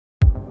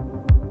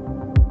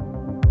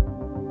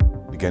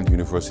Ghent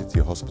University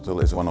Hospital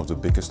is one of the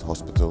biggest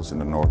hospitals in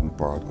the northern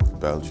part of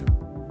Belgium.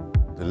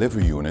 The liver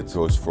unit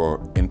goes for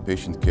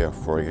inpatient care,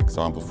 for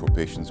example for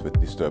patients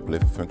with disturbed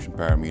liver function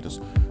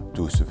parameters,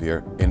 to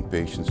severe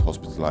inpatients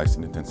hospitalized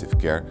in intensive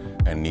care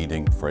and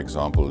needing, for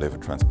example, liver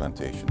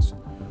transplantations.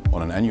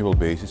 On an annual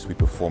basis, we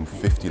perform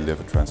 50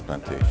 liver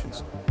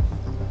transplantations.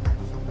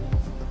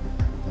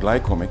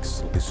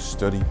 Glycomics is a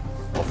study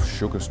of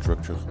sugar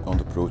structure on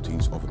the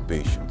proteins of a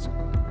patient.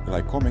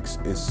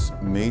 Glycomics is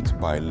made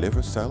by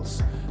liver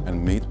cells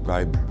and made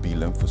by B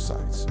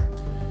lymphocytes.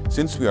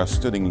 Since we are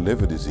studying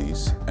liver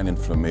disease and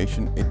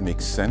inflammation, it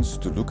makes sense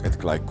to look at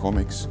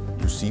glycomics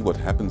to see what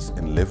happens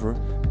in liver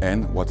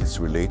and what is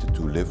related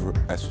to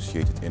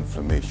liver-associated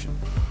inflammation.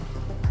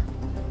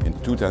 In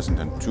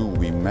 2002,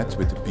 we met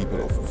with the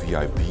people of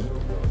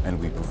VIB and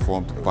we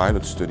performed a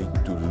pilot study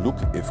to look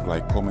if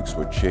glycomics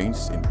were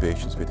changed in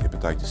patients with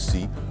hepatitis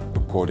C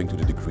according to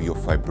the degree of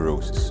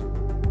fibrosis.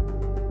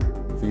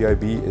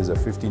 VIB is a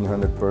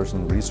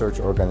 1,500-person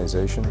research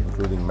organization,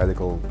 including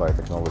medical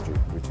biotechnology,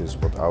 which is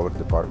what our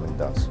department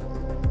does.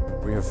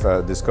 We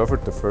have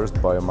discovered the first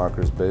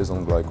biomarkers based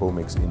on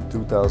glycomics in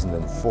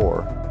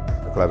 2004.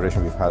 A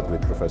collaboration we've had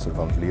with Professor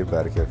van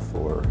Vlierberghe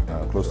for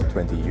close to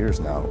 20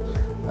 years now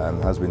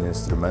has been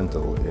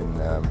instrumental in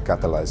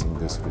catalyzing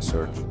this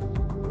research.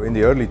 In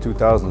the early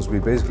 2000s, we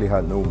basically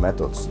had no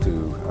methods to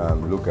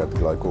look at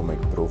glycomic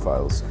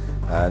profiles.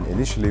 And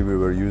initially we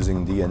were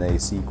using DNA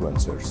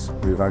sequencers.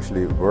 We've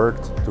actually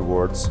worked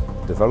towards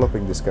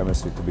developing this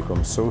chemistry to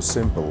become so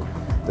simple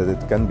that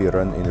it can be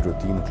run in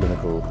routine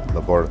clinical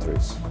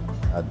laboratories.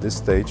 At this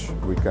stage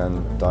we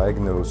can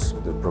diagnose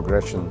the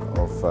progression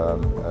of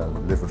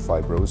liver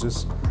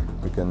fibrosis.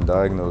 We can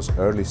diagnose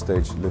early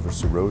stage liver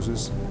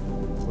cirrhosis.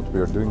 What we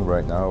are doing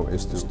right now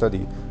is to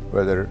study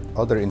whether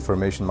other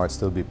information might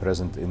still be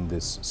present in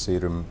this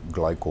serum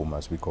glycome,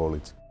 as we call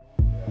it.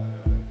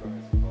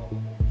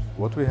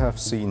 What we have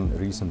seen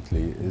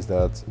recently is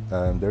that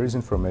there is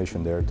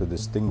information there to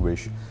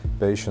distinguish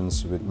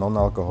patients with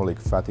non-alcoholic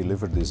fatty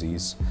liver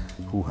disease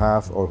who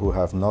have or who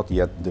have not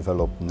yet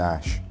developed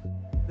NASH.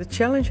 The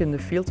challenge in the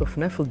field of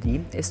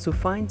NAFLD is to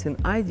find an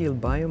ideal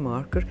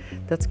biomarker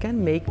that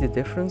can make the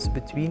difference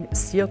between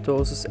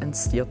steatosis and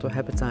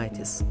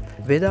steatohepatitis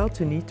without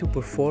the need to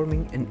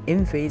performing an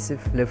invasive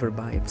liver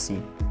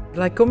biopsy.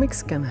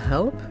 Glycomics can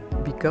help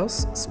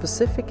because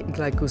specific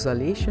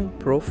glycosylation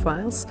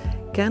profiles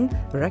can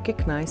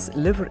recognize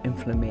liver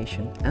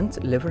inflammation,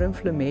 and liver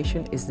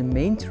inflammation is the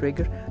main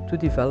trigger to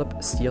develop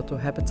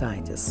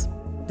steatohepatitis.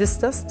 This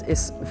test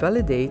is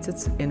validated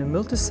in a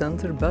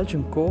multicenter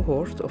Belgian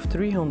cohort of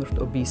 300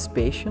 obese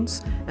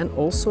patients and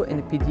also in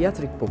a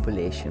pediatric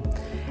population.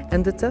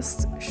 And the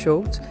test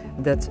showed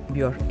that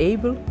we are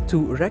able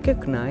to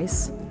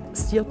recognize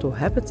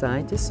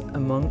steatohepatitis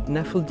among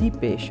NAFLD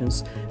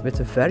patients with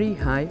a very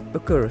high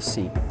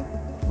accuracy.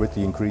 With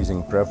the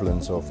increasing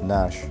prevalence of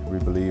NASH, we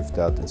believe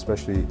that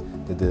especially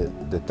the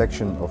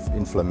detection of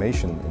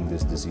inflammation in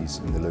this disease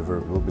in the liver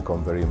will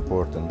become very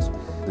important.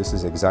 This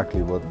is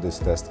exactly what this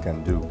test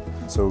can do.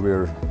 So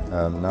we're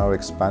now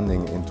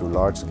expanding into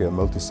large-scale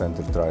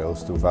multi-center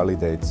trials to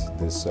validate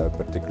this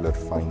particular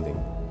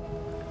finding.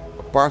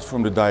 Apart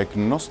from the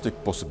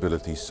diagnostic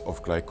possibilities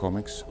of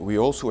glycomics, we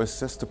also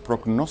assess the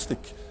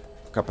prognostic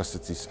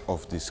capacities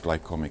of this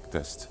glycomic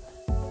test.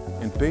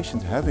 In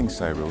patients having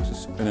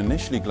cirrhosis, an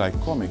initially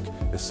glycomic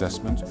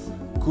assessment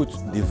could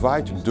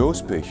divide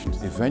those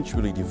patients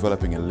eventually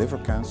developing a liver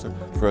cancer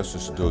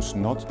versus those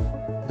not.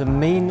 The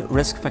main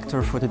risk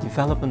factor for the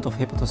development of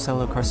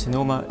hepatocellular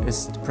carcinoma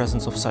is the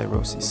presence of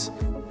cirrhosis.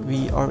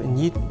 We are in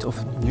need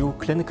of new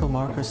clinical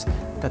markers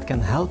that can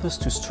help us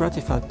to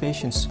stratify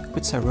patients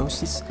with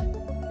cirrhosis.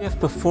 We have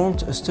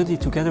performed a study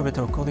together with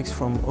our colleagues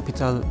from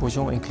Hôpital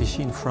Beaujon in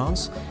Clichy in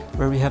France,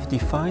 where we have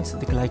defined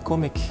the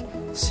glycomic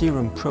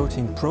serum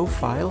protein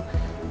profile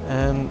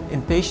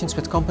in patients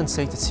with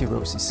compensated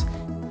cirrhosis.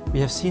 We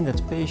have seen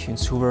that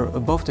patients who were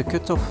above the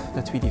cutoff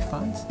that we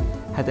defined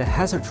had a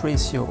hazard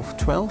ratio of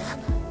 12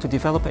 to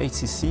develop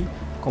HCC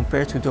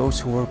compared to those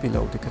who were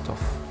below the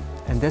cutoff.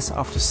 And this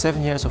after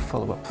 7 years of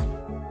follow-up.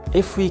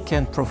 If we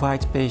can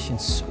provide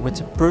patients with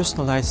a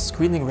personalized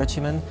screening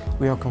regimen,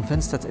 we are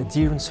convinced that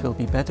adherence will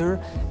be better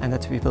and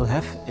that we will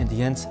have, in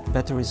the end,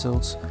 better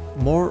results,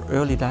 more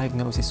early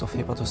diagnosis of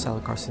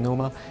hepatocellular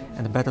carcinoma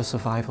and a better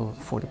survival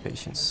for the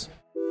patients.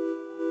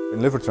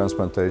 In liver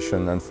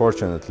transplantation,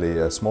 unfortunately,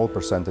 a small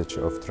percentage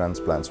of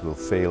transplants will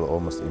fail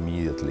almost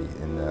immediately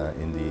in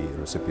the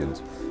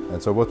recipient.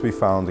 And so what we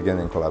found, again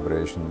in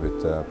collaboration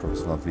with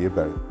Professor van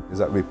Vlierberghe, is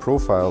that we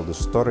profile the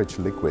storage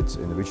liquids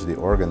in which the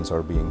organs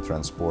are being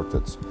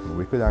transported.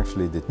 We could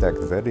actually detect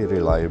very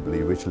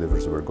reliably which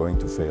livers were going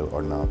to fail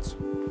or not.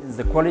 Since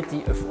the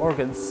quality of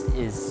organs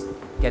is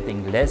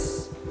getting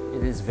less,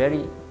 it is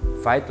very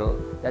vital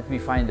that we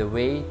find a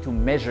way to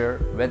measure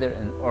whether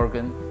an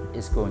organ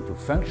is going to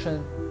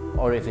function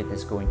or if it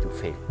is going to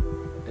fail.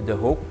 The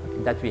hope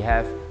that we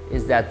have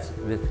is that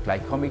with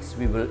glycomics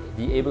we will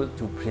be able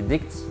to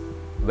predict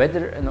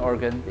whether an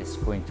organ is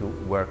going to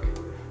work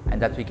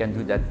and that we can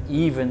do that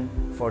even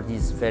for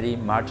these very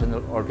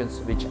marginal organs,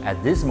 which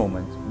at this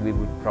moment we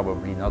would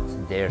probably not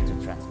dare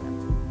to transplant.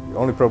 The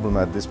only problem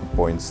at this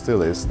point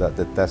still is that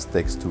the test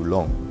takes too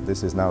long.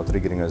 This is now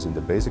triggering us in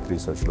the basic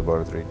research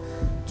laboratory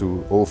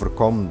to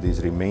overcome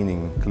these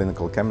remaining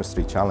clinical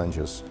chemistry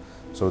challenges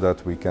so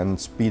that we can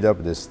speed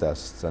up this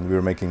test, and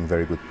we're making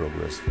very good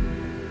progress.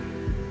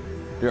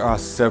 There are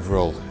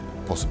several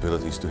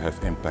possibilities to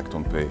have impact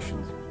on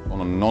patients. On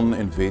a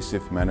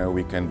non-invasive manner,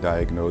 we can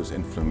diagnose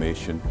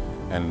inflammation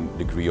and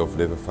degree of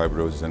liver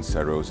fibrosis and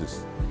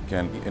cirrhosis. We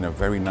can, in a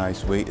very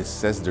nice way,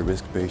 assess the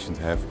risk patients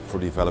have for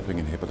developing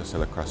a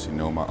hepatocellular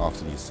carcinoma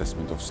after the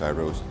assessment of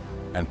cirrhosis.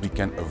 And we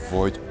can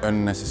avoid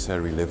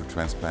unnecessary liver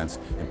transplants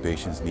in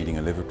patients needing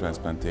a liver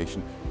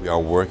transplantation. We are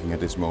working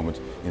at this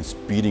moment in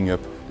speeding up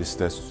this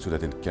test so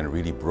that it can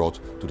really be brought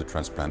to the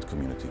transplant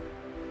community.